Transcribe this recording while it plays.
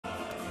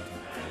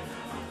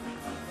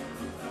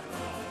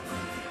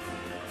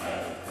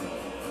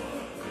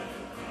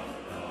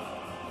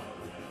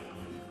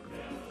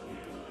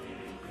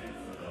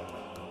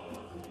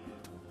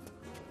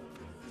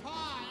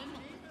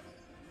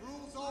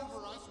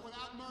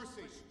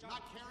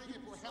not caring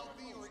if we're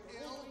healthy or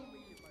ill,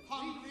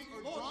 hungry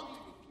or drunk,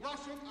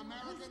 Russian,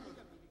 American,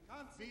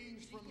 or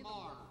beings from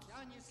Mars.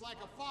 It's like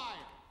a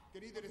fire. It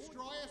can either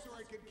destroy us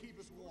or it can keep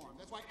us warm.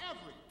 That's why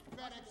every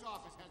FedEx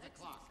office has a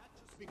clock.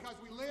 Because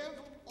we live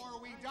or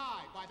we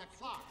die by the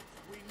clock.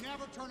 We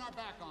never turn our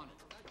back on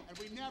it. And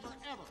we never,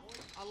 ever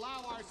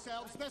allow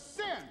ourselves the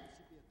sin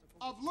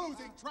of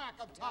losing track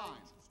of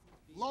time.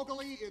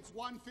 Locally, it's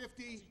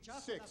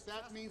 1:56.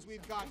 That means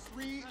we've got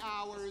 3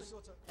 hours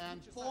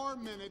and 4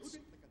 minutes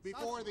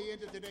before the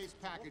end of today's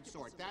package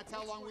sort. That's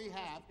how long we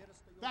have.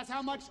 That's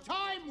how much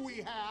time we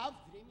have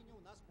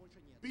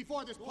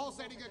before this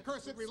pulsating,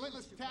 accursed,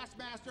 relentless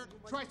taskmaster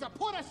tries to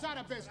put us out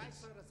of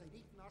business.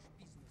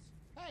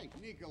 Hey,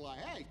 Nikolai,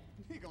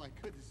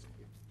 good to see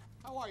you.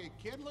 How are you,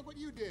 kid? Look what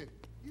you did.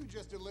 You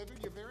just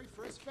delivered your very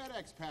first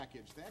FedEx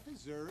package. That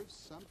deserves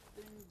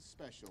something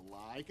special,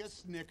 like a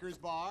Snickers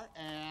bar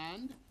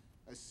and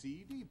a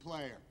CD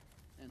player.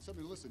 And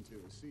something to listen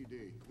to, a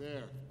CD.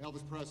 There,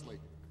 Elvis Presley.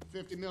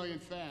 50 million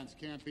fans,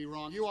 can't be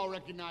wrong. You all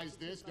recognize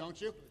this, don't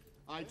you?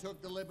 I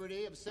took the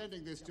liberty of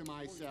sending this to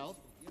myself.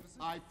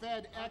 I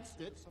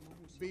FedExed it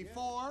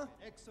before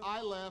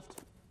I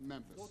left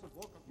Memphis.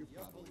 You're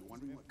probably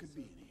wondering what could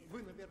be in here.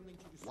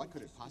 What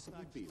could it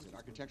possibly be? Is it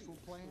architectural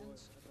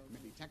plans?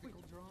 Maybe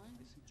technical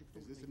drawings?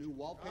 Is this a new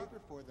wallpaper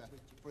for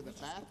the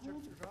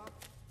bathroom?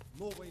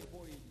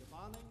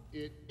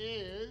 It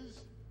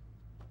is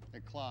a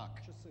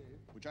clock,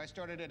 which I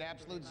started at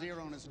absolute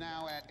zero and is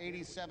now at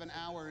 87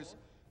 hours,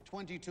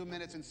 22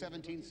 minutes and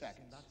 17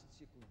 seconds.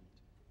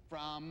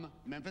 From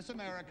Memphis,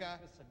 America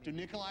to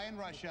Nikolai in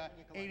Russia,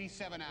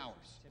 87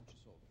 hours.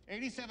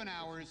 87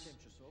 hours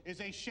is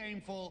a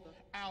shameful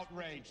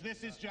outrage.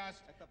 This is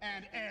just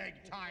an egg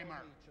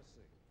timer.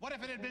 What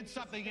if it had been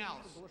something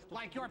else,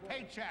 like your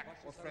paycheck,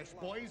 or fresh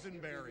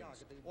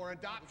boysenberries, or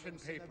adoption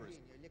papers?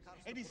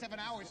 87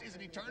 hours is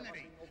an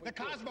eternity. The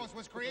cosmos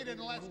was created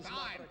in less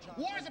time.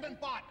 Wars have been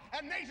fought,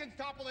 and nations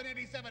toppled in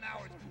 87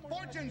 hours.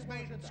 Fortunes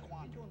made and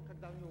squandered.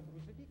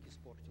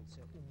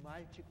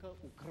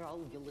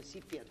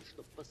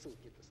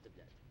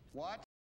 What?